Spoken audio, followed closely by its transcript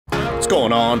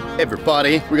going on,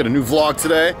 everybody? We got a new vlog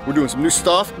today. We're doing some new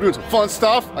stuff. We're doing some fun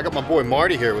stuff. I got my boy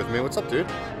Marty here with me. What's up, dude?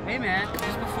 Hey man,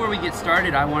 just before we get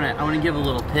started, I want to give a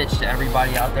little pitch to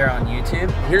everybody out there on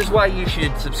YouTube. Here's why you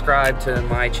should subscribe to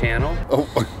my channel.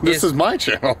 Oh, this is my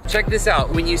channel. Check this out.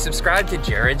 When you subscribe to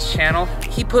Jarrod's channel,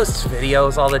 he posts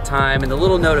videos all the time and the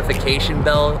little notification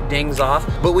bell dings off.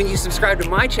 But when you subscribe to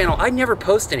my channel, I never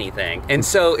post anything. And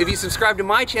so if you subscribe to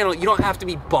my channel, you don't have to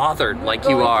be bothered like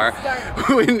you are.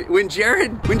 When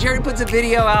Jarrod puts a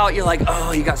video out, you're like,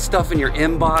 oh, you got stuff in your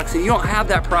inbox, and you don't have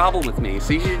that problem with me.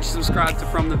 So you should subscribe to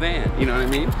From the Van, you know what I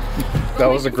mean? That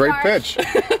was a great pitch.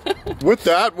 With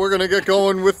that, we're gonna get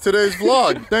going with today's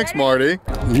vlog. Thanks, Marty.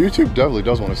 YouTube definitely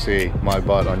does want to see my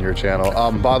butt on your channel.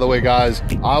 By the way, guys,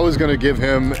 I was gonna give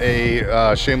him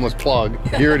a shameless plug.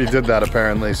 He already did that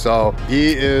apparently. So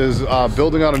he is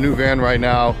building out a new van right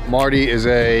now. Marty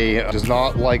does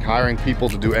not like hiring people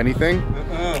to do anything.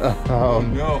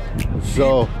 No.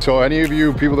 So any of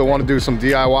you people that want to do some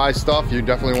DIY stuff, you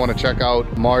definitely want to check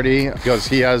out Marty, because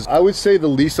he has, I would say, the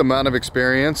least amount of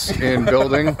experience in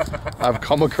building I've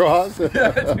come across.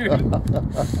 Yeah, dude.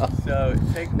 So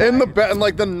in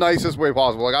like the nicest way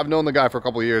possible. Like, I've known the guy for a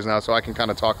couple of years now, so I can kind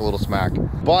of talk a little smack.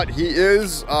 But he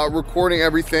is recording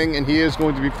everything, and he is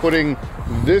going to be putting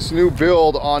this new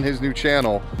build on his new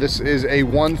channel. This is a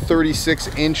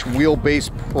 136-inch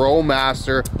wheelbase Pro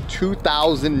Master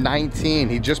 2019.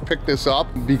 He just picked this up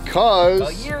because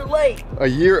a year late.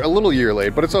 A little year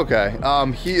late, but it's okay.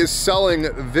 He is selling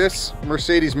this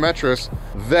Mercedes Metris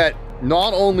that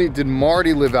not only did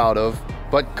Marty live out of,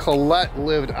 but Colette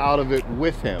lived out of it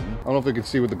with him. I don't know if you can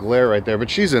see with the glare right there, but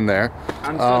she's in there.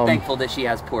 I'm so thankful that she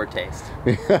has poor taste.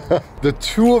 The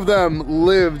two of them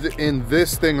lived in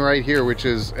this thing right here, which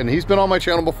is, and he's been on my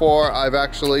channel before. I've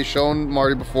actually shown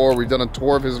Marty before. We've done a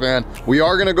tour of his van. We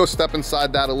are gonna go step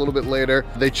inside that a little bit later.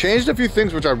 They changed a few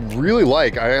things, which I really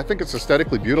like. I think it's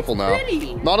aesthetically beautiful now.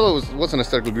 Pretty. Not that it wasn't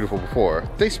aesthetically beautiful before.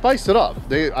 They spiced it up.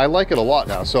 I like it a lot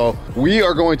now. So we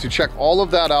are going to check all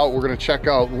of that out. We're gonna check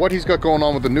out what he's got going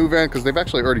on with the new van, because they've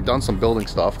actually already done some building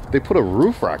stuff. They put a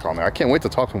roof rack on there. I can't wait to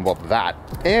talk to him about that.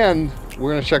 And we're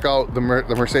gonna check out the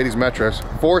Mercedes Metris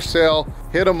for sale.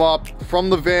 Hit him up. From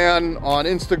the Van on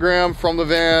Instagram, From the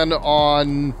Van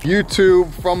on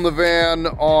YouTube, From the Van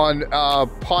on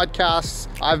podcasts.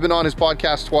 I've been on his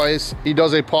podcast twice. He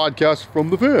does a podcast from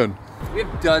the van. We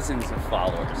have dozens of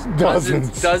followers.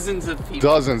 Dozens of people.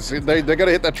 Dozens. They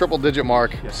gotta hit that triple-digit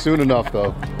mark soon enough,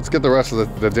 though. Let's get the rest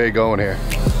of the day going here.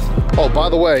 Oh, by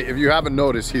the way, if you haven't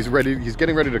noticed, he's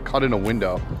getting ready to cut in a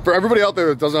window. For everybody out there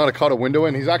that doesn't know how to cut a window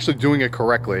in, he's actually doing it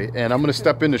correctly, and I'm gonna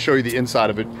step in to show you the inside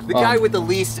of it. The guy with the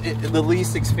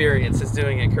least experience is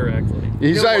doing it correctly.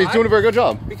 He's doing a very good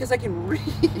job. Because I can read.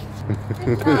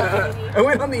 I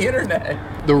went on the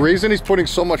internet. The reason he's putting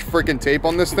so much freaking tape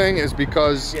on this thing is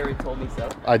because Jarrod told me so.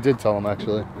 I did tell him,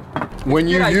 actually. When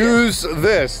you use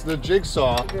this, the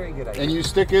jigsaw, and you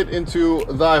stick it into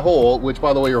thy hole, which,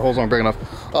 by the way, your holes aren't big enough.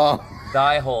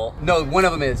 Thy hole. No, one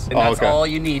of them is, and that's all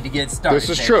you need to get started. This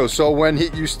is true. So when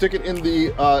you stick it in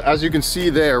the, as you can see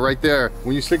there, right there,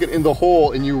 when you stick it in the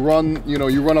hole and you run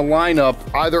a line up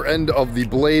either end of the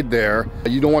blade there,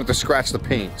 you don't want it to scratch the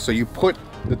paint. So you put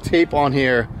the tape on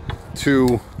here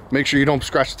to make sure you don't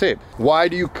scratch the tape. Why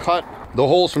do you cut the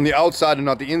holes from the outside and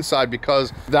not the inside?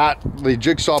 Because the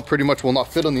jigsaw pretty much will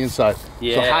not fit on the inside.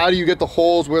 Yeah. So how do you get the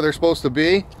holes where they're supposed to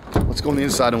be? Let's go on the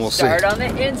inside and we'll see. Start on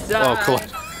the inside.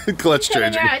 Oh, Colette's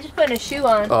changing. I just put a shoe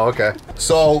on. Oh, okay.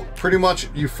 So pretty much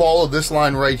you follow this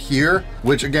line right here,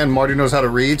 which again, Marty knows how to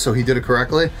read, so he did it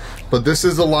correctly. But this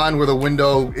is the line where the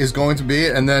window is going to be,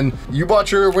 and then you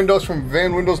bought your windows from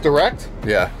Van Windows Direct?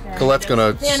 Yeah. Colette's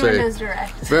gonna say Van Windows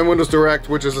Direct. Van Windows Direct,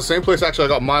 which is the same place actually I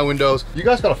got my windows. You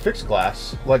guys got a fixed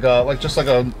glass, like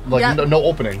no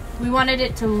opening. We wanted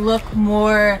it to look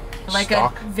more like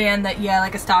stock? a van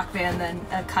like a stock van than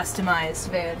a customized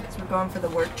van, because we're going for the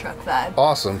work truck vibe.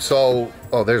 Awesome. So,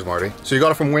 oh, there's Marty. So you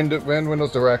got it from Van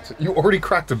Windows Direct. You already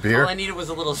cracked a beer. All I needed was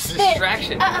a little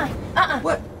distraction.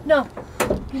 What? No.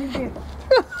 Get in here.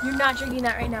 You're not drinking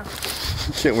that right now.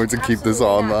 Can't wait to keep this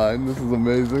online. This is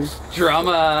amazing.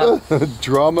 Drama.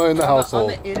 Drama in the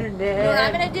household. On the internet. You know what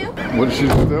I'm gonna do? What did she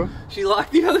do? She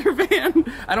locked the other van.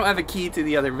 I don't have a key to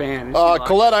the other van.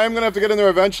 Colette, I am gonna have to get in there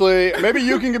eventually. Maybe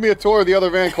you can give me a tour of the other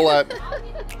van, Colette.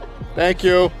 Thank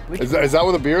you. Is that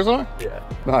where the beers are? Yeah.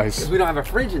 Nice. Because we don't have a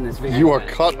fridge in this van. You are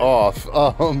cut off.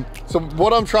 So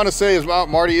what I'm trying to say is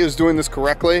Marty is doing this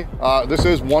correctly. This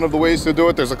is one of the ways to do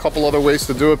it. There's a couple other ways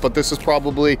to do it, but this is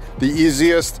probably the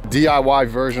easiest DIY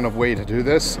version of way to do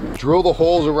this. Drill the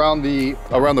holes around the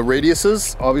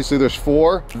radiuses. Obviously there's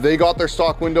 4. They got their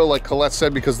stock window, like Colette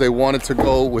said, because they wanted to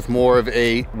go with more of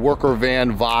a worker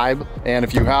van vibe. And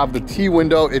if you have the T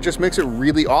window, it just makes it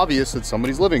really obvious that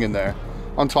somebody's living in there,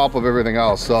 on top of everything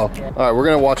else. So, all right, we're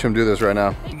gonna watch him do this right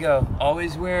now. There you go.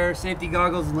 Always wear safety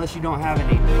goggles unless you don't have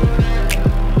any.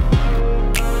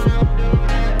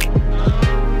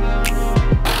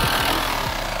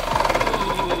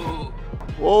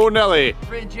 Whoa, Nelly.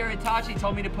 Friend Jarrod Tocci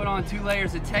told me to put on 2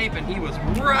 layers of tape, and he was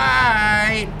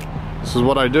right. This is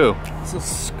what I do. So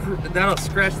that'll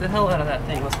scratch the hell out of that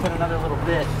thing. Let's put another little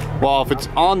bit. Well, if it's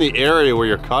on the area where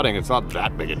you're cutting, it's not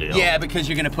that big a deal. Yeah, because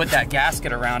you're gonna put that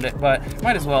gasket around it, but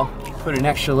might as well put an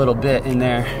extra little bit in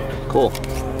there. Cool.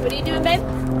 What are you doing, babe?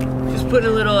 Just put a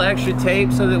little extra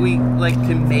tape so that we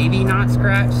can maybe not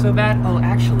scratch so bad. Oh,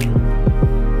 actually.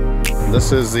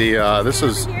 This is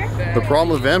the problem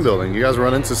with van building. You guys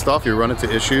run into stuff, you run into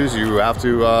issues, you have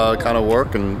to kind of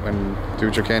work and do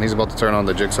what you can. He's about to turn on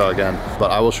the jigsaw again.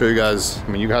 But I will show you guys, I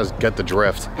mean, you guys get the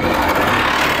drift.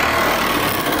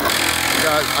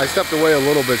 I stepped away a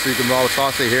little bit so you can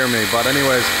obviously hear me. But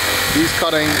anyways, he's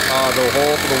cutting the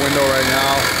hole for the window right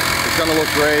now. It's gonna look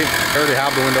great. I already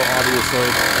have the window,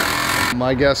 obviously.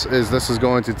 My guess is this is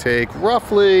going to take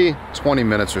roughly 20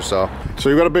 minutes or so. So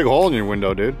you got a big hole in your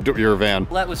window, dude, your van.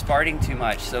 Let was farting too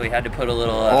much, so we had to put a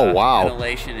little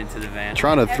ventilation into the van.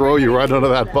 Trying to throw you right under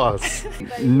that bus.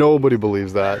 Nobody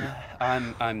believes that.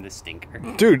 I'm the stinker.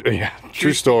 Dude, yeah,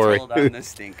 true story. Told, I'm the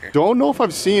stinker. Don't know if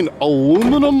I've seen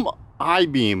aluminum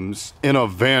I-beams in a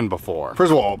van before.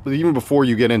 First of all, even before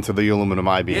you get into the aluminum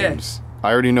I-beams,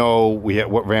 I already know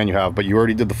what van you have, but you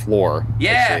already did the floor.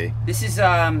 Yeah, this is,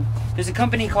 there's a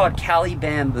company called Cali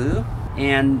Bamboo,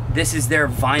 and this is their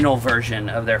vinyl version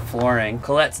of their flooring.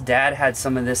 Colette's dad had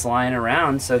some of this lying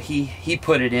around, so he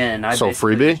put it in. So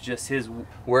freebie? It's just his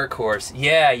workhorse.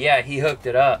 Yeah, he hooked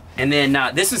it up. And then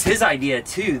this was his idea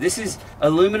too. This is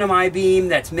aluminum I-beam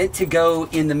that's meant to go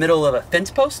in the middle of a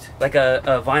fence post, like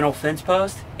a vinyl fence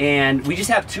post. And we just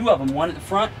have 2 of them, one at the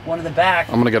front, one at the back.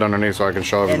 I'm gonna get underneath so I can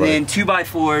show everybody. And then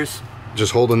 2x4s.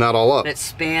 Just holding that all up. That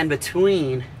span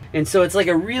between. And so it's like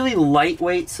a really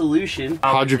lightweight solution.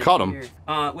 How'd you cut them?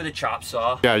 With a chop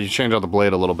saw. Yeah, you change out the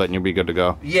blade a little bit and you'll be good to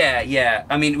go. Yeah.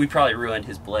 I mean, we probably ruined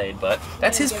his blade, but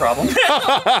that's his problem.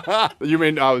 You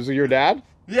mean, was it your dad?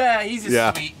 Yeah, he's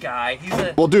a sweet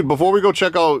guy. Well, dude, before we go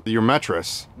check out your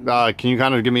mattress, can you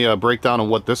kind of give me a breakdown of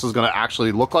what this is going to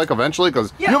actually look like eventually?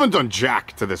 Because you haven't done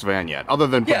jack to this van yet, other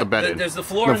than put the bed in. There's the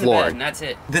floor and the bed, and that's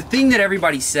it. The thing that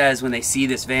everybody says when they see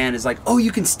this van is like, oh,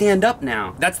 you can stand up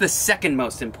now. That's the second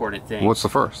most important thing. What's the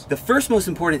first? The first most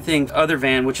important thing, other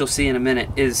van, which you'll see in a minute,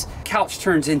 is couch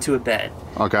turns into a bed.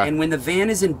 Okay. And when the van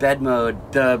is in bed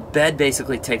mode, the bed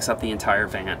basically takes up the entire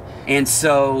van. And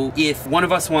so if one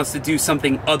of us wants to do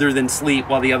something other than sleep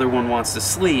while the other one wants to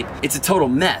sleep, it's a total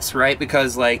mess, right?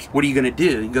 Because like, what are you gonna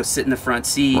do? You go sit in the front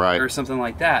seat or something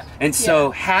like that. And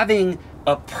so having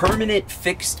a permanent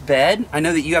fixed bed. I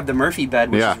know that you have the Murphy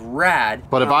bed, which is rad.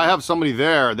 But if I have somebody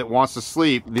there that wants to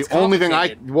sleep, the only thing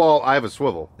I have a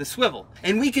swivel. The swivel.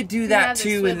 And we could do that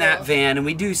too in that van, and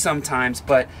we do sometimes,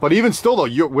 but even still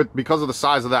though, because of the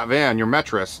size of that van, your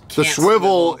mattress, the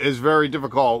swivel is very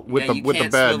difficult with the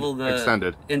bed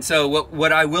extended. And so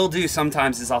what I will do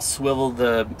sometimes is I'll swivel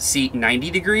the seat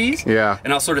 90 degrees. Yeah.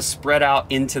 And I'll sort of spread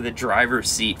out into the driver's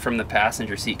seat from the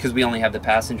passenger seat, because we only have the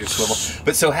passenger swivel.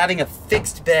 But so having a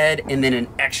fixed bed and then an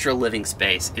extra living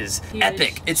space is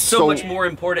epic. It's so much more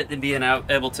important than being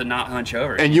able to not hunch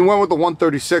over. And you went with the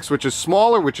 136, which is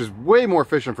smaller, which is way more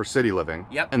efficient for city living.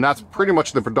 Yep. And that's pretty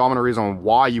much the predominant reason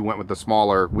why you went with the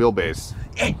smaller wheelbase.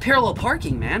 And parallel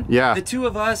parking, man. Yeah. The two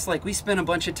of us, like, we spent a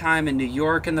bunch of time in New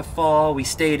York in the fall. We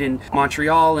stayed in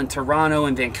Montreal and Toronto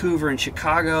and Vancouver and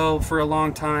Chicago for a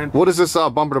long time. What is this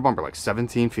bumper to bumper, like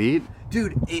 17 feet?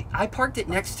 Dude, I parked it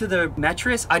next to the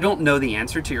mattress. I don't know the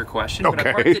answer to your question, but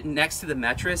I parked it next to the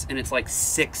mattress, and it's like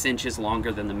 6 inches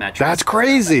longer than the mattress. That's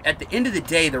crazy. At the end of the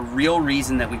day, the real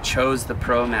reason that we chose the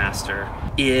ProMaster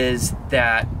is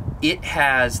that it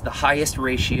has the highest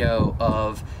ratio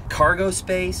of cargo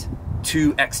space,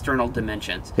 two external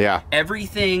dimensions. Yeah.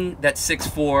 Everything that's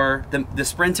 6'4", the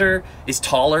Sprinter is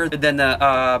taller than the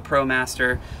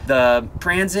ProMaster. The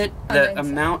Transit, the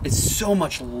amount is so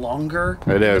much longer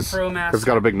It is. the ProMaster. It's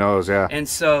got a big nose, yeah. And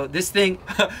so this thing,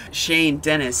 Shane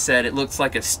Dennis said it looks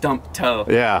like a stump toe.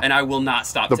 Yeah. And I will not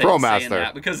stop The saying ProMaster.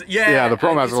 that because the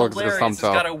ProMaster looks like a stump toe.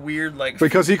 It's got a weird like.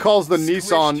 Because he calls the squished.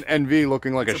 Nissan NV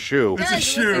looking like a shoe. It's a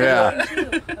shoe. Yeah.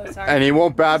 Oh, sorry. And he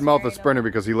won't badmouth the Sprinter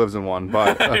because he lives in one,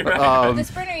 but the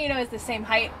Sprinter, you know, is the same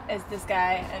height as this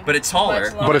guy, and but it's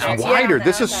taller. But it's wider.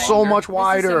 This is so much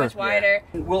wider. This is so much wider.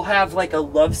 We'll have like a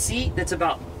love seat that's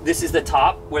about. This is the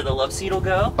top where the love seat will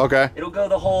go. Okay. It'll go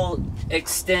the whole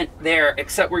extent there,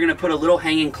 except we're gonna put a little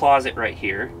hanging closet right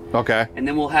here. Okay. And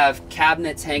then we'll have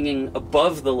cabinets hanging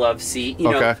above the love seat.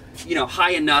 You know,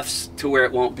 high enough to where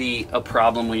it won't be a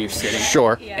problem when you're sitting.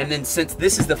 Sure. Yeah. And then since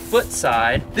this is the foot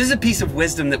side, this is a piece of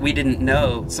wisdom that we didn't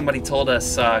know. Somebody told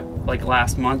us like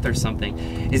last month or something,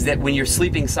 is that when you're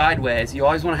sleeping sideways, you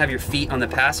always want to have your feet on the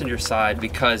passenger side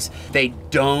because they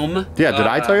dome. Yeah, did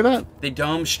I tell you that? They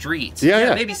dome streets.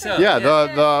 Yeah. Maybe so. Yeah,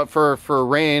 the for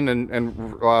rain and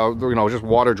you know, just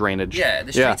water drainage. Yeah,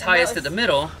 the street's highest at the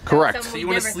middle. Correct. So you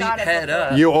want to sleep head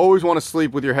up. You always want to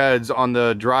sleep with your heads on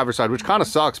the driver's side, which kind of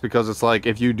sucks because it's like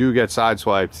if you do get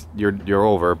sideswiped, you're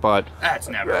over. But that's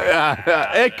never.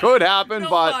 It could happen.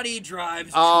 Nobody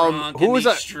drives drunk who in was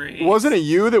these that? streets. Wasn't it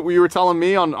you that you were telling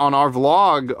me on our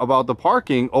vlog about the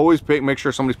parking? Always make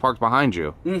sure somebody's parked behind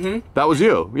you. Mm-hmm. That was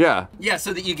you. Yeah. Yeah,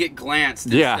 so that you get glanced.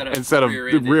 Instead of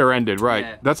rear-ended. Right.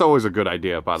 Yeah. That's always a good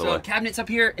idea, by the way. So cabinets up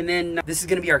here, and then this is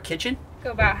going to be our kitchen.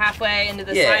 Go about halfway into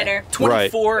the slider.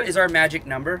 24 is our magic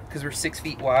number because we're 6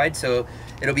 feet wide, so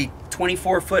it'll be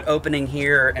 24-foot opening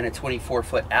here and a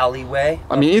 24-foot alleyway.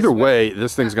 I mean, either way,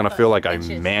 this thing's gonna feel like a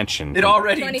mansion. It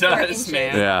already 24 does, inches.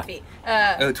 man.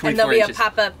 Yeah. 24 and there'll be inches. a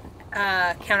pop-up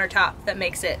countertop that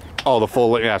makes it. Oh, the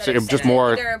full, yeah, so just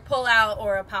more. Either a pull-out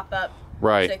or a pop-up.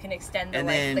 Right. So it can extend the And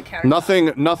length of the then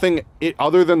countertop. Nothing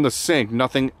other than the sink,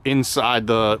 nothing inside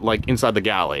the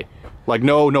galley. Like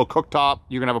no cooktop.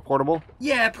 You're gonna have a portable?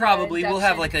 Yeah, probably. We'll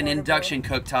have like an induction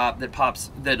cooktop that pops,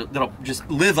 that'll just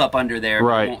live up under there,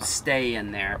 Right. but won't stay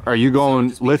in there. Are you going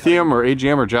just be lithium or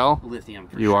AGM or gel? Lithium.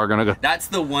 For You sure. are gonna go. That's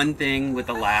the one thing with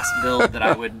the last build that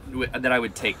I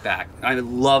would take back. I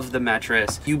love the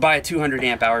mattress. You buy a 200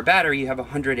 amp hour battery, you have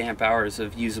 100 amp hours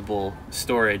of usable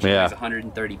storage. Yeah. It weighs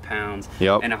 130 pounds.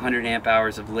 Yep. And 100 amp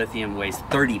hours of lithium weighs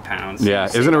 30 pounds. Yeah,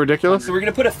 So isn't it ridiculous? So we're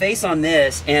gonna put a face on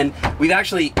this, and we've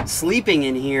actually sleeping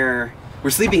in here. We're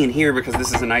sleeping in here because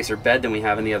this is a nicer bed than we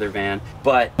have in the other van.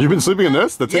 But You've been sleeping in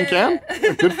this? The tin can?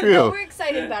 Good for No, you. we're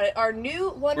excited about it. Our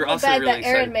new wonderful also bed really that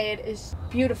Aaron excited. made is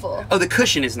beautiful. oh, the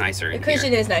cushion is nicer. The in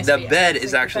cushion here. is nicer, The yeah. bed It's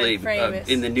is like the actually bed frame is-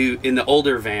 in the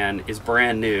older van is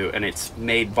brand new, and it's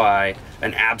made by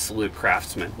an absolute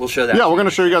craftsman. We'll show that. Yeah, to we're you.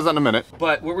 gonna show you guys that in a minute.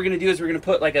 But what we're gonna do is we're gonna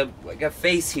put like a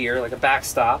face here, like a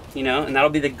backstop, you know, and that'll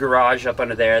be the garage up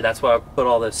under there. That's why I put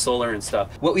all the solar and stuff.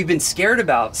 What we've been scared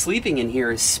about sleeping in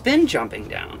here is spin jumping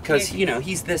down, because you know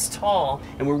he's this tall,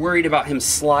 and we're worried about him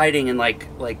sliding and like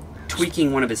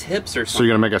tweaking one of his hips or something. So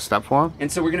you're gonna make a step for him?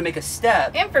 And so we're gonna make a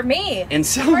step. And for me, And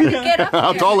so hard to get up there.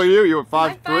 How tall are you? You at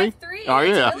I'm 5'3"? 5'3". Oh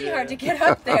It's yeah. really hard to get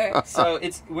up there. So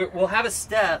we'll have a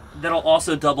step that'll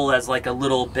also double as like a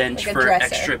little bench Like a for dresser.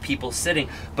 extra people sitting,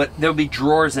 but there'll be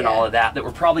drawers and all of that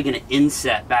we're probably going to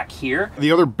inset back here.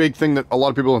 The other big thing that a lot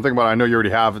of people don't think about, I know you already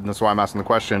have, and that's why I'm asking the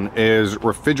question, is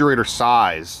refrigerator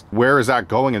size. Where is that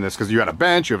going in this? Because you had a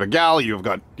bench, you have a galley, you've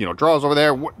got, you know, drawers over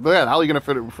there. Where the hell are you gonna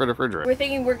fit a refrigerator? We're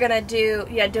thinking we're gonna do,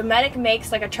 Dometic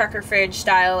makes like a trucker fridge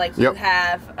style like you Yep.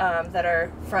 have that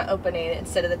are front opening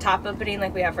instead of the top opening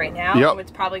like we have right now. Yep.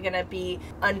 It's probably gonna be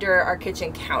under our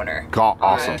kitchen counter.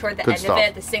 Awesome. Toward the Good end stuff. of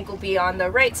it, the sink will be on the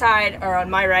right side or on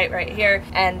my right here,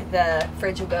 and the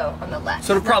fridge will go on the left.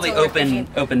 So it'll probably That's what we're thinking.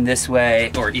 open this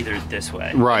way or either this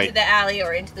way. Into Right. the alley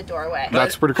or into the doorway.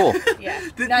 That's pretty cool. Yeah.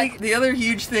 The other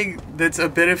huge thing that's a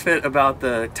benefit about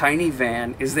the tiny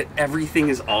van is that everything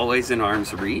is always in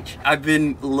arm's reach. I've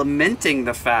been lamenting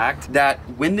the fact that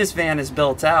when this van is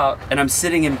built out and I'm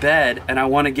sitting in bed and I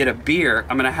want to get a beer,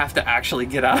 I'm gonna have to actually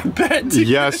get out of bed.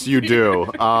 Yes, you do.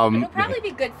 It'll probably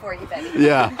be good for you, Betty.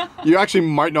 Yeah, you actually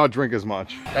might not drink as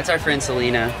much. That's our friend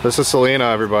Selena. This is Selena,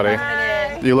 everybody.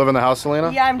 Hi. Do you live in the house,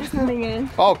 Selena? Yeah, I'm just moving in.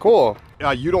 Oh, cool.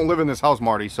 You don't live in this house,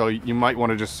 Marty, so you might want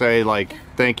to just say, like,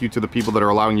 thank you to the people that are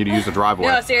allowing you to use the driveway.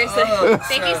 No, seriously.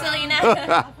 Thank you,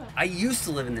 Selena. I used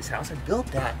to live in this house. I built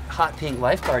that hot pink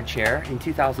lifeguard chair in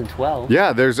 2012.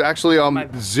 Yeah, there's actually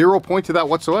 0 point to that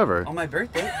whatsoever. On my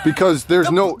birthday. Because there's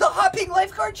no... The hot pink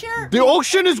lifeguard chair? The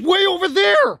ocean is way over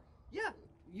there! Yeah.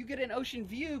 you get an ocean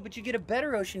view, but you get a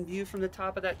better ocean view from the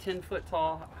top of that 10-foot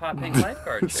tall hot pink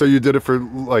lifeguard chair. So you did it for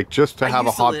like just to have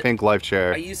a hot pink life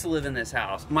chair. I used to live in this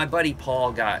house. My buddy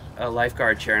Paul got a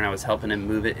lifeguard chair and I was helping him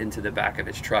move it into the back of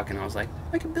his truck, and I was like,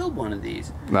 I could build one of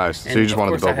these. Nice. And so you just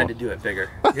wanted to build I had to do it bigger.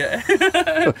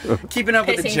 Yeah. Keeping up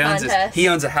with the Joneses. Contest. He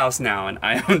owns a house now and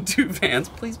I own 2 vans.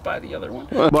 Please buy the other one.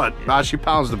 But as she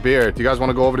pounds the beer, do you guys want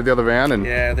to go over to the other van? And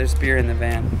yeah, there's beer in the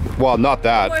van. well, not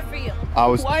that. More for you.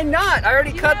 Why not? I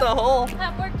already cut the hole.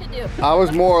 Have work to do. I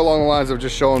was more along the lines of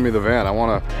just showing me the van. I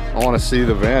wanna see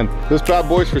the van. This bad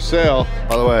boy's for sale.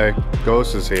 By the way,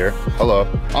 Ghost is here. Hello.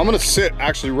 I'm gonna sit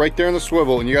actually right there in the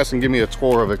swivel and you guys can give me a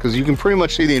tour of it because you can pretty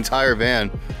much see the entire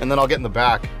van, and then I'll get in the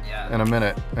back in a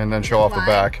minute and then show off the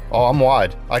back. Oh, I'm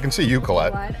wide. I can see you,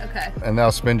 Colette. Wide? Okay. And now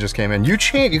Spin just came in. You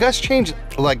guys changed,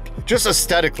 like, just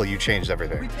aesthetically, you changed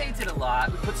everything. We painted a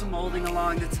lot. We put some molding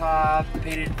along the top,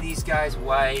 painted these guys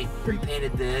white,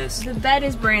 repainted this. The bed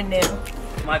is brand new.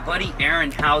 My buddy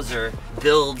Aaron Hauser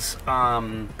builds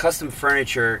custom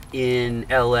furniture in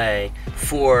LA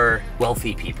for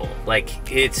wealthy people.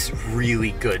 Like, it's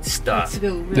really good stuff.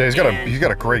 Yeah, he's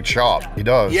got a great shop. He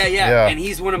does. Yeah. And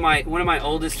he's one of my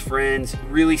oldest friends,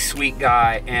 really sweet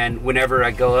guy, and whenever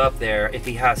I go up there, if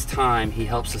he has time, he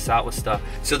helps us out with stuff.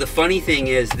 So the funny thing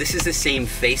is, this is the same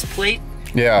faceplate.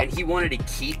 Yeah. And he wanted to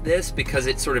keep this because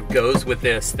it sort of goes with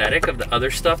the aesthetic of the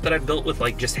other stuff that I built with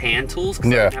like just hand tools.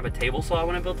 Because I didn't have a table saw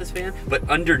when I built this van. But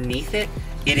underneath it,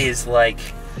 it is like...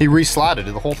 He re-slatted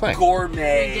the whole thing.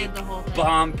 Gourmet, did the whole thing.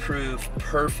 bomb-proof,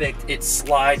 perfect. It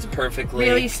slides perfectly.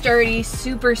 Really sturdy,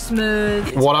 super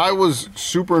smooth. What I was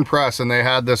super impressed, and they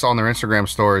had this on their Instagram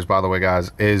stories, by the way,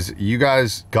 guys, is you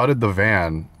guys gutted the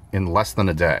van in less than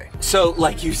a day. So,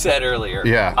 like you said earlier,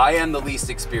 yeah, I am the least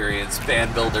experienced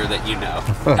van builder that you know.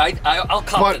 I'll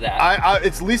cop to that.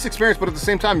 It's least experienced, but at the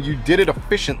same time, you did it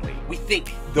efficiently. We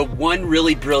think the one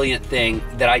really brilliant thing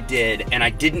that I did, and I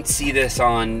didn't see this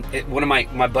on one of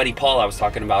my buddy Paul I was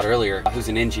talking about earlier, who's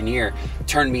an engineer,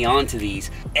 turned me on to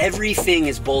these. Everything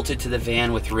is bolted to the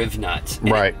van with riv nuts.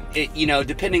 And right. You know,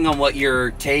 depending on what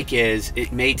your take is,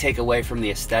 it may take away from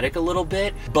the aesthetic a little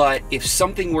bit, but if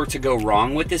something were to go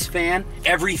wrong with this van,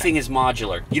 everything is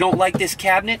modular. You don't like this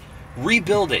cabinet?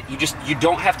 Rebuild it. You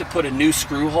don't have to put a new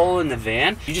screw hole in the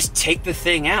van. You just take the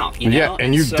thing out, you know? Yeah,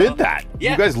 and you did that.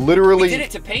 Yeah. You guys literally... We did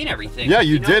it to paint everything. Yeah,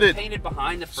 you did it. Painted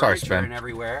behind the furniture and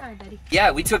everywhere. Sorry, buddy.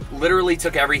 Yeah, we literally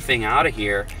took everything out of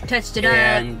here. Touched it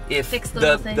and up, if fixed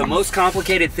little things. The most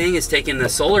complicated thing is taking the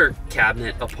solar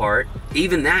cabinet apart,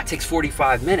 even that takes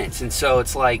 45 minutes. And so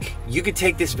it's like, you could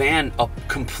take this van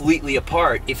completely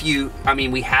apart. If you, I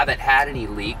mean, we haven't had any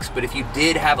leaks, but if you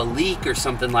did have a leak or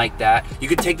something like that, you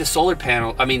could take the solar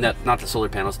panel, not the solar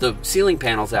panels, the ceiling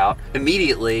panels out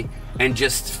immediately and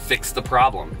just fix the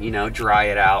problem, you know, dry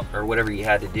it out or whatever you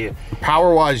had to do.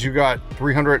 Power-wise, you got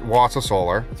 300 watts of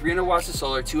solar. 300 watts of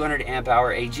solar, 200 amp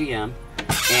hour AGM,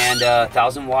 and a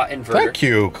 1,000 watt inverter. Thank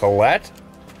you, Colette.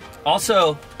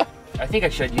 Also, I think I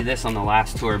showed you this on the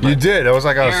last tour, but you did. It was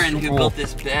like Aaron, who built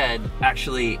this bed,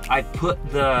 actually, I put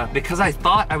because I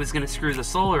thought I was gonna screw the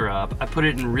solar up, I put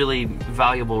it in really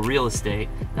valuable real estate,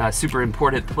 super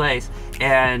important place,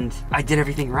 and I did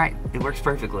everything right. It works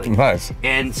perfectly. Nice.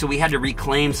 And so we had to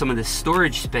reclaim some of this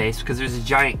storage space because there's a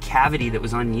giant cavity that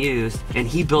was unused, and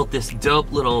he built this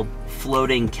dope little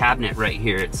floating cabinet right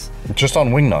here. It's just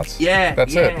on wing nuts. Yeah,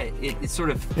 that's it. It's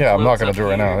sort of. Yeah, I'm not gonna do it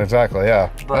right now. Exactly.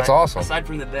 Yeah, but that's awesome. Aside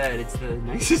from the bed, it's the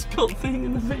nicest built thing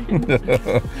in the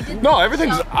van. No,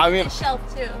 everything's. Shelf, I mean,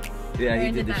 shelf too. Yeah,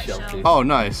 he did the shelf too. Oh,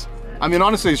 nice. I mean,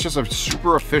 honestly, it's just a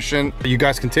super efficient. You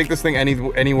guys can take this thing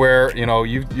anywhere. You know,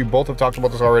 you both have talked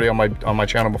about this already on my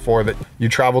channel before, that you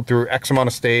traveled through X amount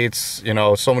of states. You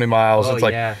know, so many miles. Oh, it's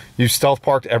like you stealth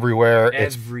parked everywhere.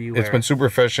 Everywhere. It's been super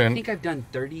efficient. I think I've done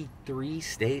 33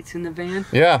 states in the van.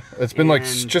 Yeah, it's been like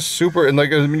just super, and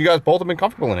like, I mean, you guys both have been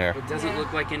comfortable in here. It doesn't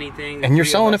look like anything. And you're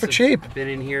selling it for cheap. Been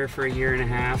in here for a year and a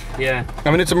half. Yeah.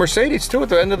 I mean, it's a Mercedes too. At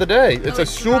the end of the day, it's a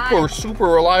super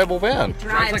reliable van. It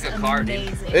drives like a car, dude.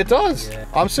 amazing. It does. Yeah.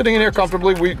 I'm sitting in here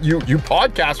comfortably. You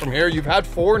podcast from here. You've had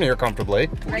 4 in here comfortably.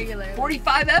 Regular.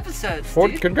 45 episodes.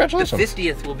 40, dude. Congratulations.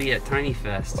 The 50th will be at Tiny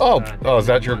Fest. Oh, is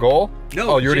that your goal?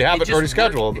 No. Oh, you already have it already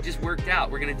scheduled. It just worked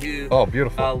out. We're gonna do. Oh,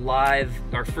 beautiful.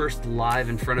 Our first live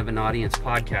in front of an audience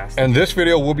podcast. And this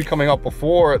video will be coming up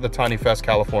before the Tiny Fest,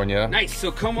 California. Nice.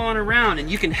 So come on around and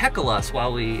you can heckle us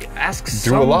while we ask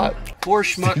Do a lot. Poor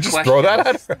schmuck Just questions. throw that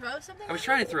at her. Throw something? I was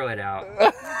trying to throw it out. It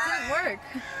didn't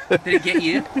work. Did it get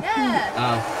you?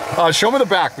 Yeah. Show me the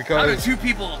back, How do because 2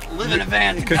 people live in a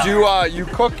van because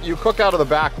you cook out of the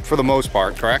back for the most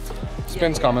part, correct?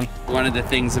 Spin's coming. One of the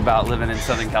things about living in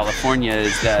Southern California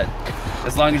is that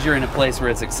as long as you're in a place where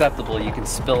it's acceptable, you can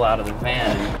spill out of the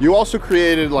van. You also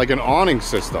created like an awning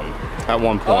system at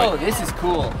one point. Oh, this is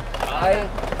cool.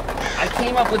 I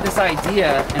came up with this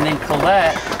idea, and then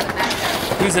Colette,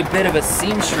 who's a bit of a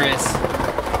seamstress,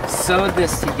 sewed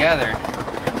this together.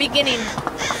 Beginning.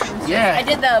 Yeah. I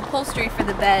did the upholstery for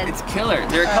the bed. It's killer.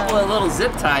 There are a couple of little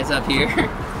zip ties up here.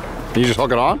 You just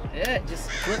hook it on? Yeah, it just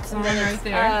clips on right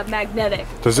there. Magnetic.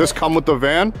 Does this come with the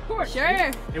van? Of course.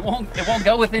 Sure. It won't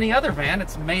go with any other van.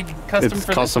 It's made custom It's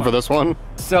for custom for this one?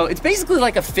 So it's basically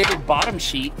like a fitted bottom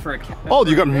sheet for a Oh,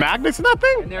 you got magnets in that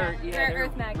thing? And there Rare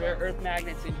earth magnets. Rare earth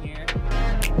magnets in here.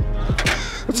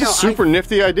 That's a super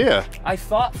nifty idea. I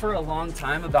thought for a long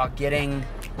time about getting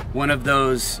one of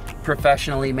those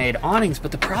professionally made awnings,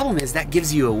 but the problem is that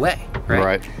gives you away, right?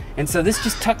 Right. And so this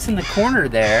just tucks in the corner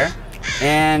there,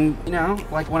 and you know,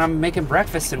 like when I'm making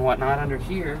breakfast and whatnot under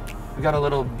here, we got a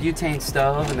little butane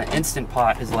stove, and the Instant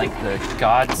Pot is like the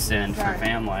godsend for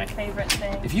van life. Favorite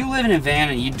thing. If you live in a van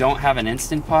and you don't have an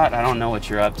Instant Pot, I don't know what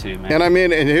you're up to, man. And I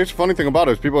mean, and here's the funny thing about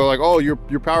it is people are like, oh, your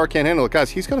power can't handle it. Guys,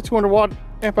 he's got a 200 watt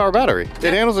amp hour battery.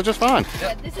 It handles it just fine.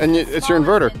 Yeah, this is And the it's your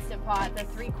smallest inverter. Instant Pot, the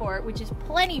 3-quart, which is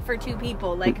plenty for 2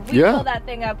 people. Like if we Yeah. fill that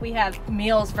thing up, we have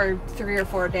meals for 3 or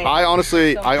 4 days. I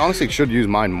honestly So should use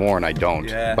mine more, and I don't.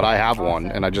 Yeah. But I have one,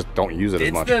 and I just don't use it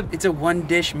as much. It's a one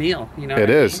dish meal, you know. It what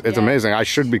I is. mean? It's Yeah. amazing. I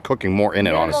should be cooking more in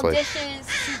it, Minimal honestly. dishes,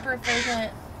 super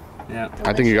efficient. Yeah.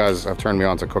 I think you guys have turned me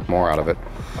on to cook more out of it.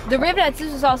 The rib nuts,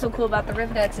 this was also cool about the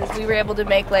rib nuts, is we were able to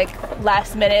make like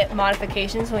last minute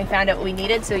modifications when we found out what we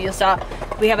needed. So you saw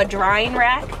we have a drying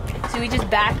rack. So we just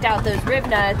backed out those rib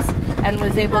nuts and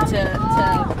was able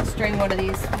to string what do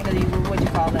you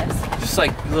call this? Just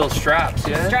like little straps,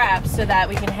 yeah. Straps, so that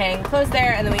we can hang clothes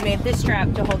there, and then we made this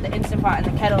strap to hold the Instant Pot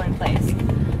and the kettle in place.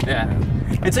 Yeah.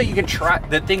 And so you can try,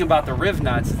 the thing about the rib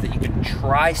nuts is that you can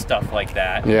try stuff like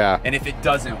that. Yeah. And if it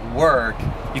doesn't work,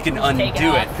 you can Just take it undo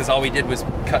it, off. because all we did was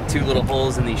cut 2 little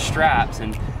holes in these straps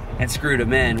and screwed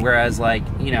them in. Whereas, like,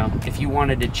 you know, if you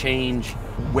wanted to change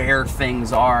where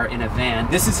things are in a van,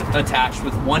 this is attached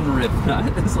with 1 rib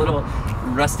nut. This little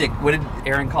rustic, what did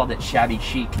Aaron call it? Shabby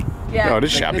chic. Yeah. No, it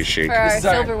is Like shabby this- chic. For our This is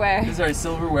our- silverware. This is our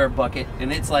silverware bucket, and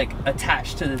it's like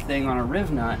attached to the thing on a rib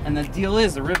nut. And the deal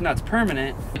is, the rib nut's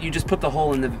permanent. You just put the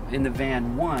hole in the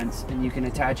van once, and you can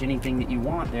attach anything that you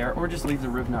want there, or just leave the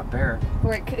rib nut bare.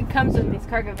 Where it comes with these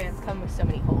cargo vans come with so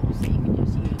many holes that you can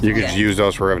just use. You could just use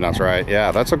those for rib nuts, right?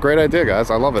 Yeah, that's a great idea, guys.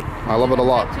 I love it. I love it a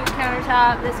lot. To a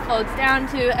countertop, this folds down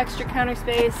to extra counter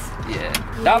space. Yeah,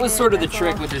 that was sort of the That's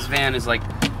trick all. with this van, is like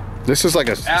This is like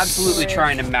a absolutely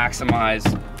trying to maximize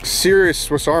serious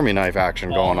Swiss Army knife action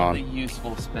going all the on.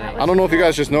 useful space. I don't know if you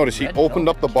guys just noticed, he opened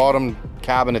up the bottom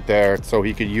cabinet there so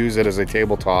he could use it as a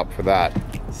tabletop for that.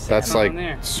 That's on like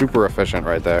there. super efficient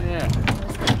right there. Yeah.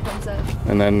 Comes up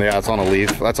And then, yeah, it's on a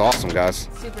leaf. That's awesome, guys.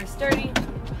 super sturdy.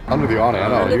 Under the awning, I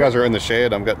know. You guys are in the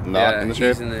shade. I'm getting not in the shade.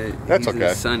 He's in the, That's he's in the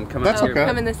okay. sun coming That's up okay. here.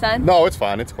 Come in the sun. No, it's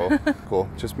fine. It's cool. Cool.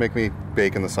 Just make me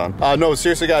bake in the sun. No,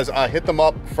 seriously, guys, hit them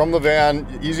up from the van.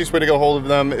 Easiest way to get a hold of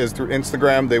them is through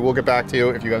Instagram. They will get back to you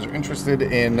if you guys are interested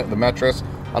in the mattress.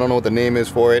 I don't know what the name is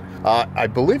for it. I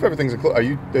believe everything's included.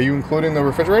 Are you including the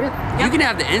refrigerator? You can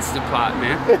have the Instant Pot,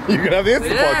 man. You can have the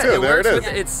Instant Pot too. There it works is.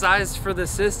 with- It's sized for the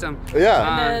system.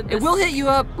 Yeah. And It will hit you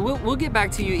up. We'll get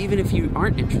back to you even if you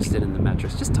aren't interested in the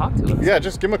mattress. Just talk to us. Yeah,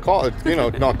 just give them a call. You know,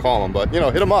 not call them, but you know,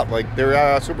 hit them up. Like, they're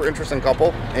a super interesting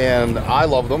couple, and I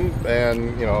love them.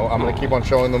 And you know, I'm gonna keep on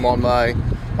showing them on my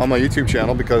YouTube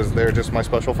channel because they're just my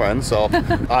special friends. So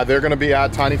they're gonna be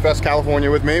at Tiny Fest California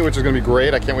with me, which is gonna be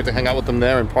great. I can't wait to hang out with them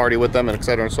there and party with them, and et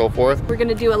cetera and so forth. We're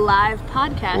gonna do a live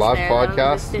podcast. Live there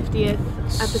podcast. On the 50th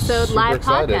episode Super live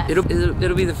excited. podcast.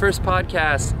 It'll be the first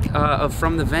podcast of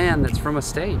From the Van that's from a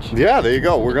stage. Yeah, there you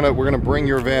go. We're gonna bring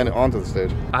your van onto the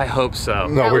stage. I hope so.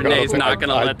 No, we're Renee's not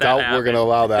gonna let that I doubt happen. we're gonna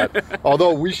allow that.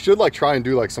 Although we should like try and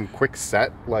do like some quick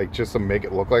set, like just to make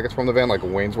it look like it's from the van, like a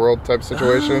Wayne's World type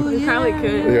situation. We probably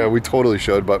could. Yeah, we totally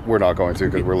should, but we're not going to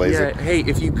because we're lazy. Yeah, hey,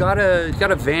 if you got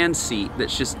a van seat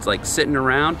that's just like sitting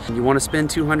around and you want to spend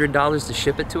 $200 to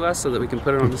ship it to us so that we can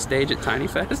put it on the stage at Tiny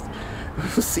Fest, we'll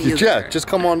see you there. Yeah, just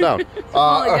come on down.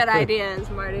 Really good ideas,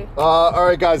 Marty. All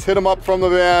right, guys, hit them up from the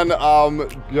van.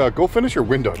 Yeah, go finish your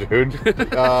window, dude. We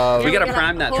gotta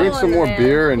prime that. Drink some more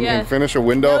beer and, Yes. and finish a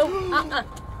window.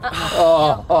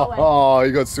 Oh,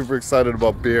 you got super excited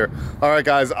about beer. All right,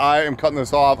 guys, I am cutting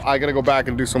this off. I gotta go back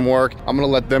and do some work. I'm gonna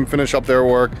let them finish up their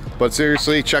work. But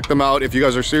seriously, check them out. If you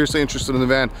guys are seriously interested in the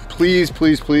van, please,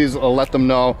 please, please let them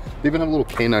know. They even have a little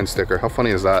canine sticker. How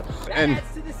funny is that? And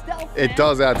Adds to the stealth, it man.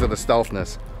 does add to the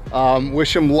stealthness.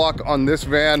 Wish him luck on this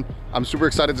van. I'm super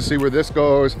excited to see where this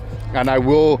goes. And I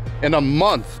will, in a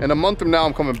month from now,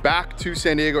 I'm coming back to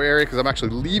San Diego area because I'm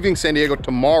actually leaving San Diego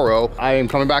tomorrow. I am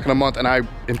coming back in a month and I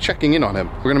am checking in on him.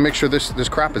 We're gonna make sure this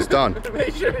crap is done.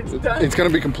 Make sure it's done. It's gonna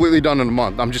be completely done in a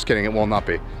month. I'm just kidding, it will not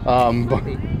be. But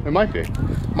it might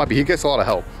be. He gets a lot of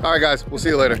help. All right guys, we'll see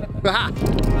you later.